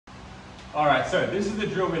All right, so this is the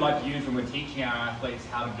drill we like to use when we're teaching our athletes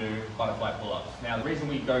how to do butterfly pull-ups. Now, the reason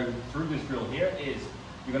we go through this drill here is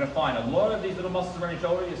you're going to find a lot of these little muscles around your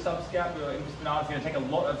shoulder, your subscap, your infraspinatus, going to take a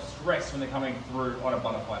lot of stress when they're coming through on a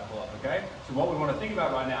butterfly pull-up, okay? So what we want to think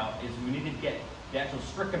about right now is we need to get the actual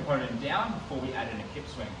strict component down before we add in a hip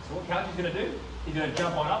swing. So what Couch is going to do, he's going to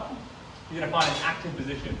jump on up, he's going to find an active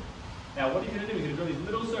position. Now what he's going to do, he's going to do these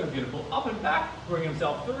little circles, he's going to pull up and back, bring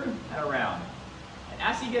himself through and around. And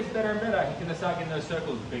as he gets better and better, he's going to start getting those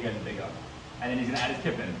circles bigger and bigger. And then he's going to add his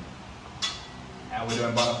hip in. And we're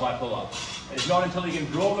doing butterfly pull-up. It's not until he can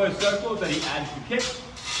draw those circles that he adds the kick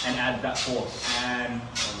and adds that force. And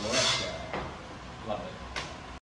let's go.